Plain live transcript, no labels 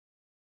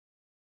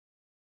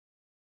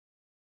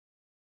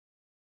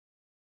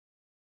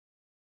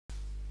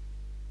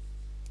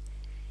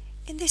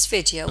In this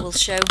video we'll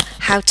show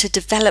how to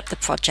develop the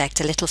project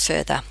a little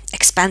further,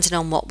 expanding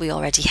on what we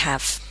already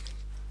have.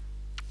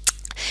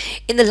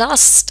 In the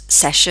last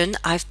session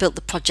I've built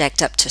the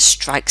project up to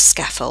strike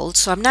scaffold,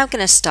 so I'm now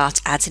going to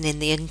start adding in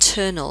the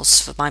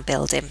internals for my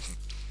building.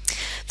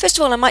 First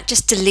of all, I might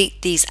just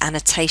delete these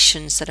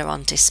annotations that are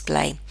on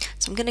display.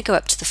 So I'm going to go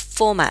up to the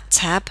Format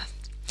tab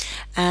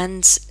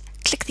and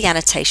click the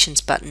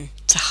Annotations button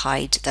to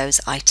hide those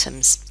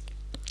items.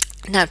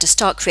 Now, to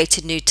start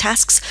creating new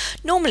tasks,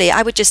 normally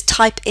I would just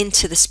type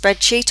into the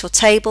spreadsheet or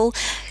table,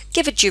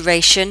 give a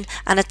duration,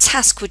 and a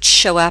task would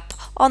show up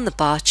on the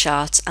bar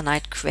chart and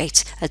I'd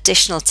create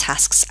additional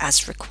tasks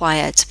as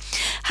required.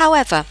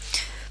 However,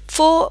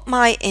 for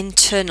my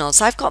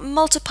internals, I've got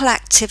multiple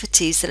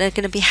activities that are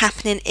going to be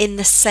happening in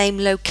the same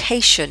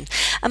location,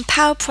 and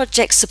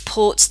Powerproject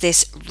supports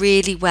this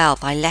really well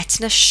by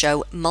letting us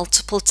show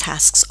multiple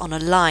tasks on a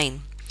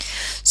line.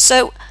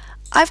 So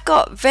I've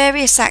got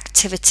various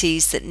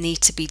activities that need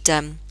to be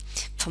done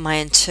for my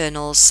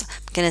internals.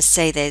 I'm going to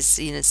say there's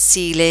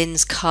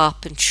ceilings,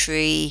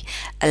 carpentry,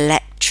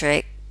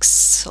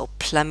 electrics or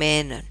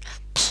plumbing and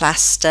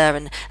plaster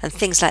and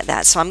things like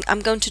that. So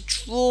I'm going to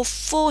draw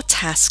 4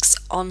 tasks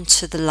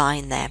onto the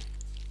line there.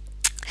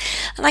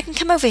 And I can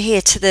come over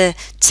here to the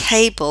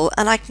table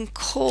and I can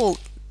call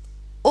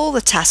all the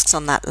tasks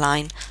on that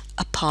line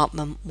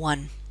Apartment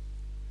 1.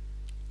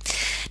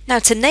 Now,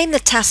 to name the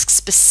task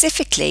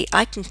specifically,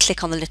 I can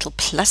click on the little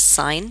plus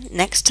sign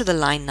next to the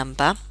line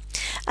number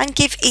and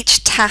give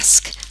each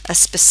task a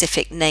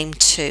specific name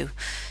too.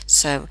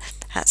 So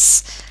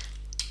that's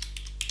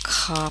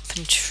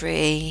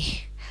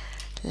carpentry,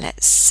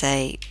 let's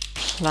say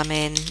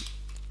plumbing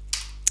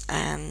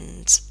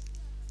and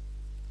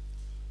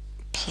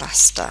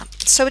plaster.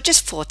 So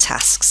just 4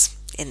 tasks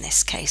in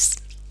this case.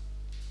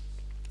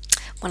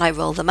 When I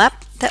roll them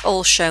up, they're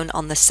all shown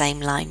on the same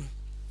line.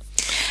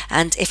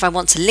 And if I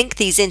want to link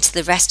these into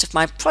the rest of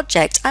my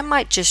project, I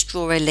might just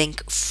draw a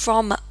link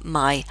from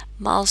my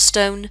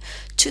milestone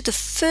to the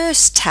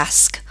first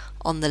task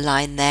on the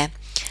line there.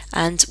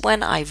 And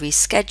when I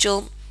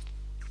reschedule,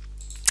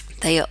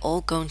 they are all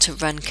going to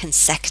run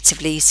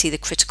consecutively. You see the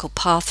critical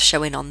path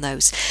showing on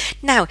those.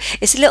 Now,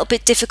 it's a little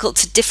bit difficult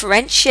to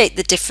differentiate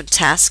the different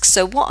tasks,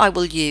 so what I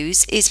will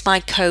use is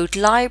my code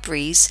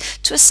libraries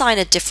to assign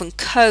a different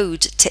code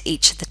to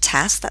each of the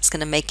tasks. That's going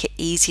to make it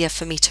easier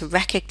for me to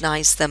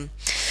recognize them.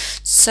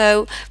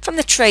 So from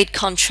the Trade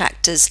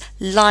Contractors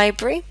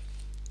library,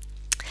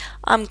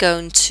 I'm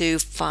going to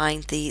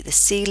find the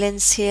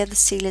ceilings here, the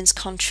ceilings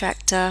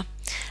contractor,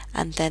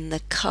 and then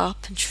the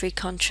carpentry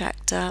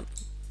contractor,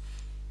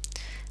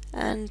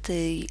 and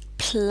the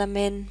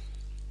plumbing.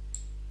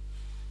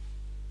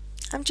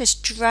 I'm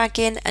just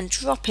dragging and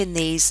dropping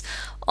these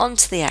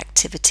onto the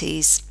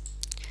activities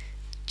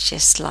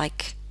just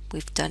like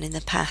we've done in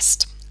the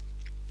past.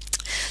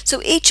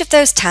 So each of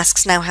those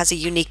tasks now has a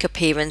unique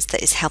appearance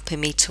that is helping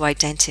me to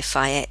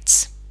identify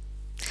it.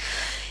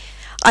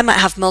 I might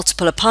have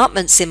multiple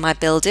apartments in my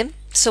building,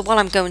 so what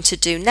I'm going to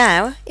do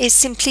now is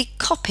simply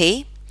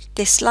copy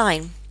this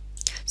line.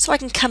 So I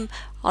can come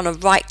on a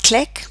right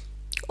click,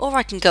 or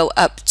I can go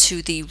up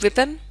to the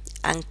ribbon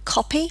and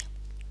copy.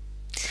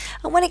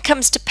 And when it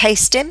comes to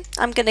pasting,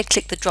 I'm going to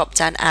click the drop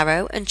down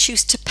arrow and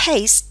choose to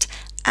paste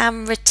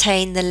and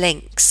retain the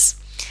links.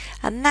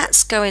 And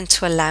that's going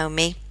to allow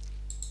me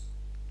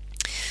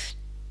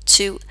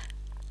to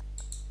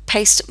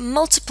paste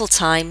multiple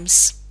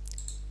times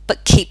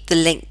but keep the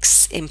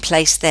links in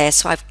place there.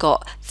 So I've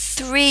got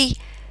 3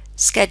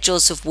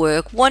 schedules of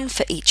work, 1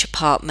 for each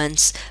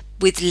apartment,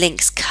 with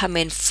links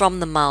coming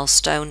from the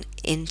milestone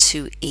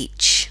into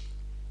each.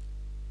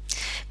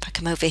 If I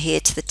come over here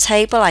to the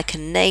table, I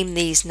can name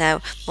these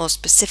now more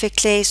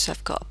specifically. So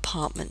I've got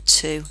Apartment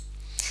 2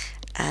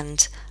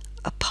 and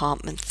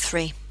Apartment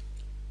 3.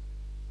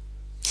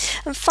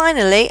 And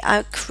finally,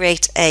 I'll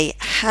create a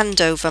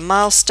handover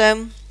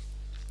milestone.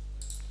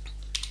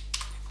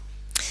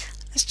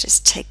 Let's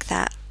just take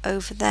that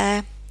over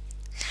there.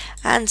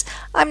 And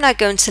I'm now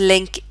going to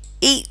link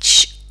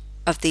each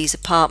of these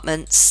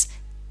apartments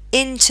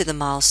into the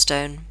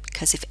milestone,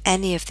 because if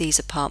any of these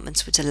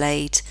apartments were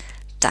delayed,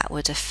 that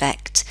would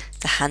affect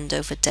the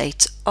handover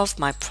date of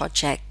my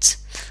project.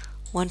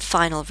 One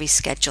final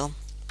reschedule,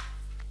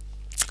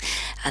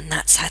 and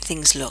that's how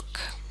things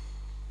look.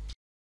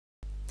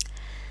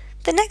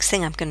 The next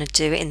thing I'm going to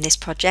do in this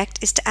project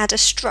is to add a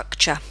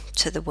structure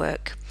to the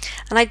work,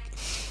 and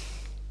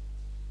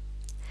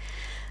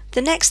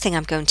the next thing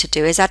I'm going to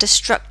do is add a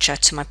structure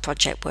to my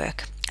project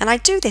work. And I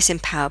do this in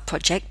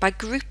Powerproject by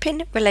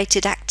grouping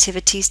related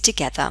activities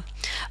together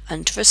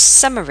under a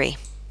summary.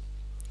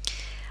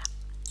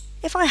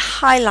 If I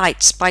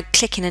highlight by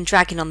clicking and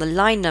dragging on the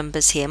line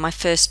numbers here, my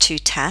first 2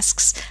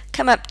 tasks,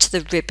 come up to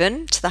the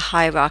ribbon to the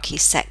hierarchy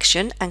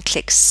section and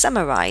click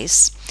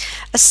Summarize,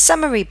 a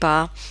summary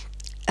bar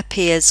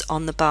appears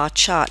on the bar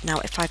chart. Now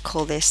if I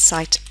call this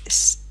Site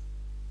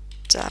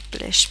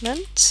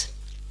Establishment,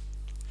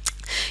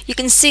 you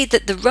can see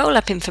that the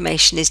roll-up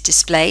information is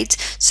displayed,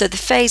 so the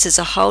phase as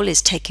a whole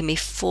is taking me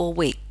 4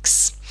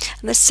 weeks.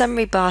 And the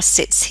summary bar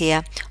sits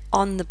here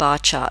on the bar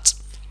chart.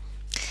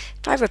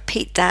 If I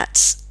repeat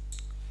that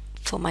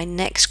for my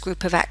next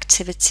group of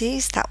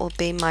activities, that will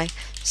be my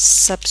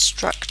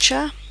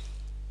substructure,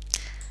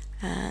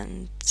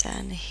 and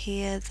down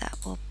here that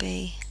will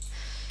be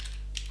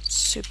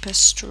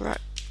superstructure.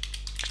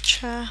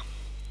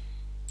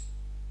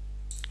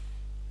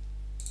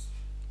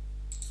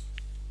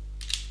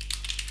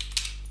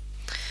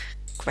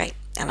 Great,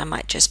 and I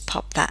might just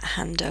pop that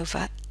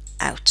handover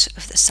out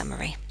of the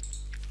summary.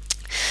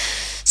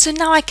 So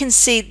now I can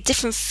see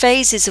different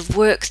phases of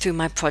work through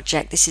my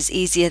project. This is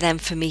easier then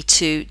for me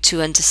to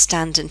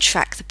understand and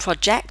track the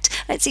project,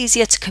 and it's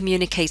easier to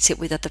communicate it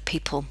with other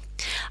people.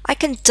 I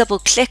can double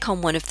click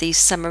on one of these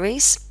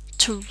summaries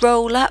to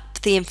roll up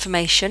the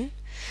information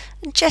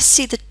and just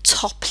see the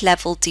top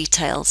level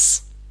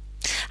details.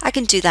 I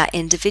can do that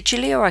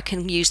individually, or I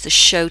can use the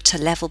show to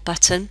level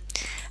button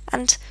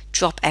and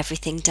drop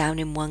everything down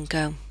in one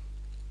go.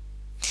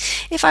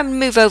 If I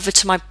move over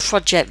to my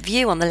project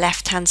view on the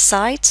left hand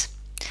side,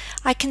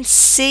 I can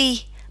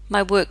see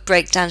my work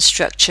breakdown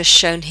structure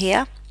shown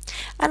here,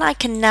 and I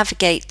can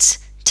navigate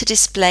to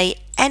display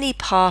any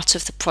part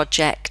of the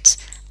project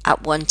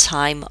at one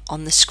time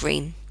on the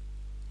screen.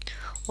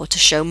 Or to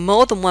show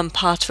more than one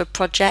part of a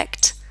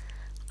project,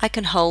 I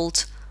can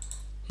hold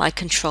my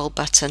control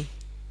button.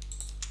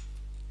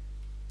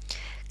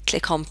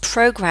 Click on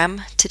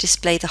Program to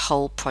display the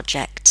whole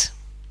project.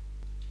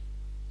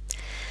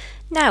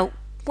 Now,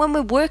 when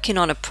we're working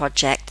on a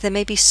project, there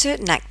may be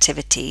certain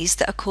activities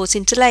that are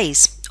causing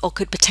delays or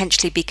could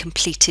potentially be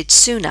completed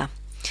sooner.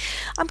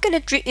 I'm going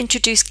to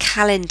introduce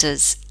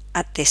calendars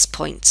at this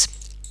point.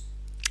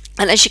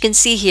 And as you can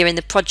see here in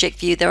the project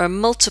view, there are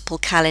multiple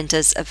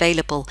calendars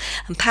available,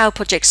 and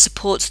Powerproject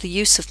supports the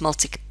use of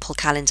multiple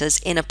calendars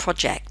in a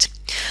project.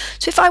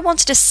 So if I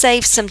wanted to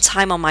save some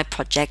time on my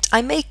project,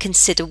 I may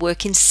consider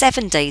working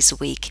 7 days a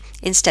week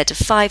instead of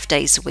 5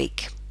 days a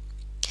week.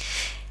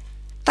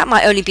 That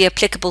might only be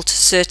applicable to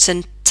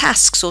certain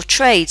tasks or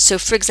trades. So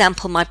for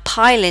example, my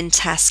pile-in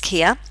task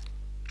here,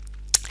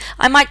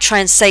 I might try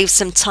and save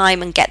some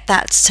time and get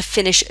that to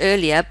finish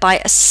earlier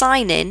by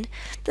assigning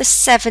the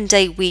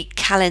 7-day week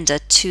calendar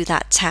to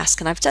that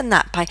task. And I've done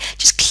that by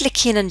just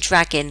clicking and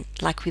dragging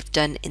like we've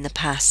done in the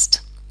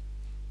past.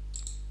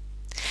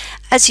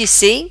 As you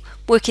see,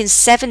 working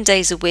 7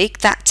 days a week,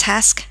 that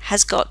task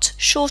has got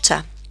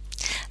shorter.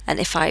 And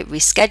if I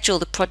reschedule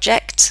the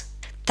project,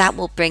 that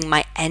will bring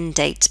my end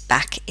date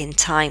back in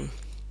time.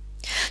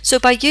 So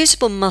by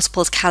usable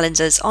multiple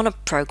calendars on a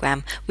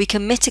program, we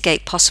can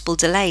mitigate possible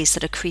delays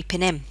that are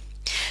creeping in.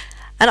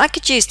 And I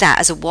could use that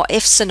as a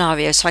what-if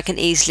scenario, so I can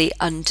easily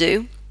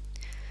undo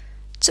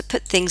to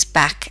put things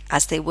back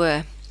as they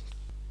were.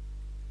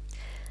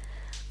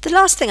 The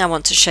last thing I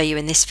want to show you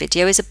in this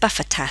video is a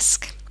buffer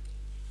task.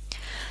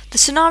 The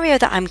scenario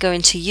that I'm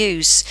going to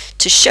use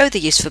to show the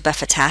use for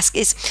buffer task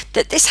is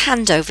that this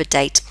handover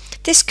date,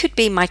 this could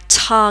be my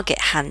target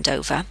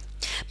handover,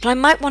 but I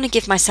might want to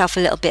give myself a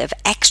little bit of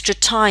extra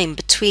time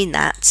between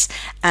that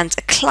and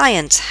a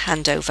client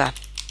handover.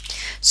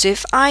 So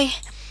if I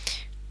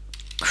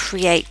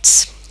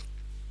create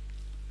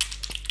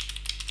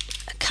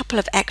a couple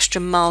of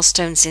extra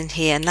milestones in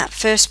here, and that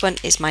first one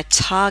is my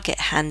target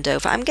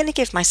handover, I'm going to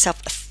give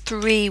myself a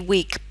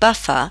 3-week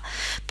buffer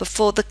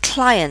before the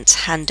client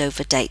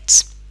handover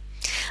date.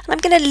 And I'm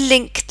going to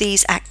link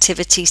these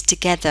activities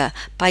together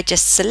by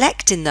just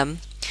selecting them,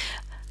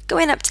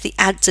 going up to the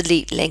Add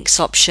Delete Links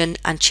option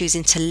and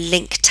choosing to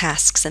link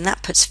tasks, and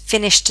that puts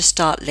finish to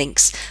start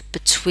links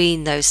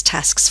between those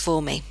tasks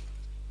for me.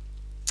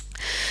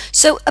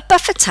 So a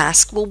buffer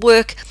task will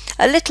work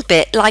a little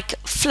bit like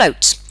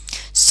float.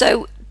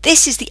 So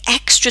this is the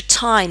extra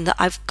time that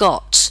I've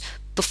got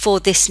before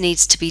this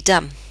needs to be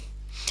done.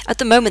 At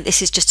the moment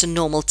this is just a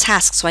normal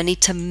task, so I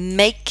need to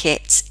make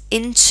it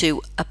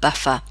into a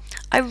buffer.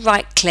 I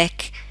right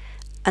click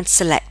and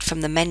select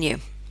from the menu.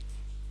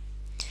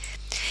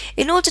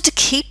 In order to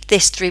keep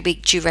this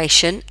 3-week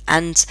duration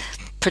and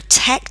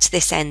protect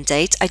this end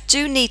date, I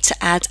do need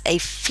to add a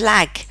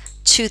flag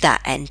to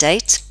that end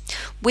date.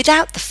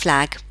 Without the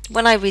flag,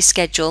 when I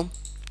reschedule,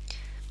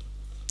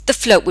 the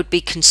float would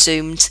be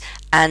consumed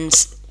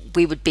and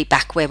we would be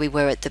back where we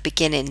were at the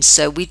beginning.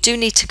 So we do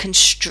need to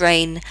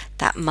constrain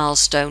that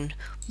milestone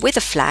with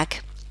a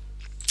flag.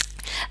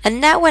 And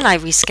now when I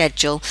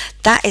reschedule,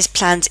 that is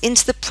planned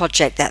into the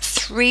project, that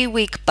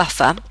 3-week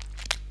buffer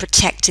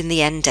protecting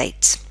the end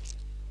date.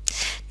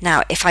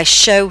 Now if I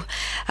show,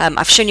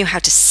 I've shown you how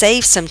to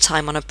save some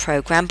time on a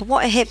program, but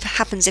what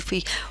happens if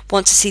we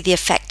want to see the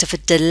effect of a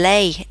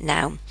delay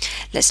now?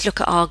 Let's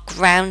look at our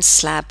ground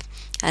slab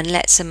and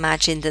let's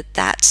imagine that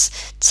that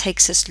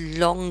takes us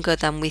longer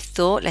than we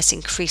thought. Let's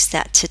increase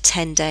that to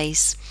 10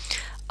 days.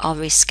 I'll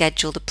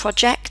reschedule the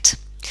project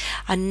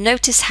and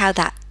notice how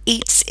that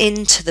eats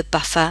into the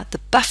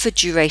buffer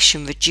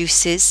duration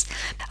reduces.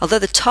 Although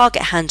the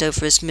target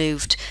handover has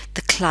moved,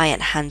 the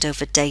client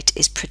handover date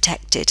is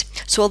protected.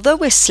 So although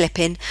we're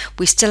slipping,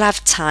 we still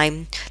have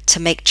time to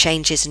make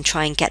changes and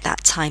try and get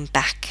that time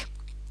back.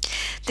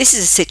 This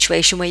is a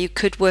situation where you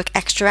could work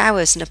extra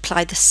hours and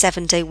apply the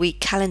 7-day week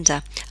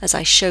calendar, as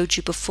I showed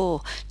you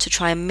before, to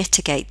try and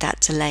mitigate that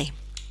delay.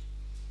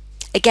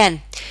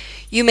 Again,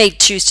 you may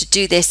choose to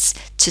do this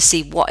to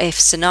see what if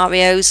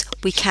scenarios.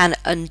 We can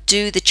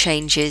undo the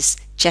changes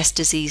just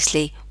as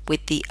easily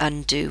with the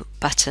undo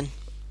button.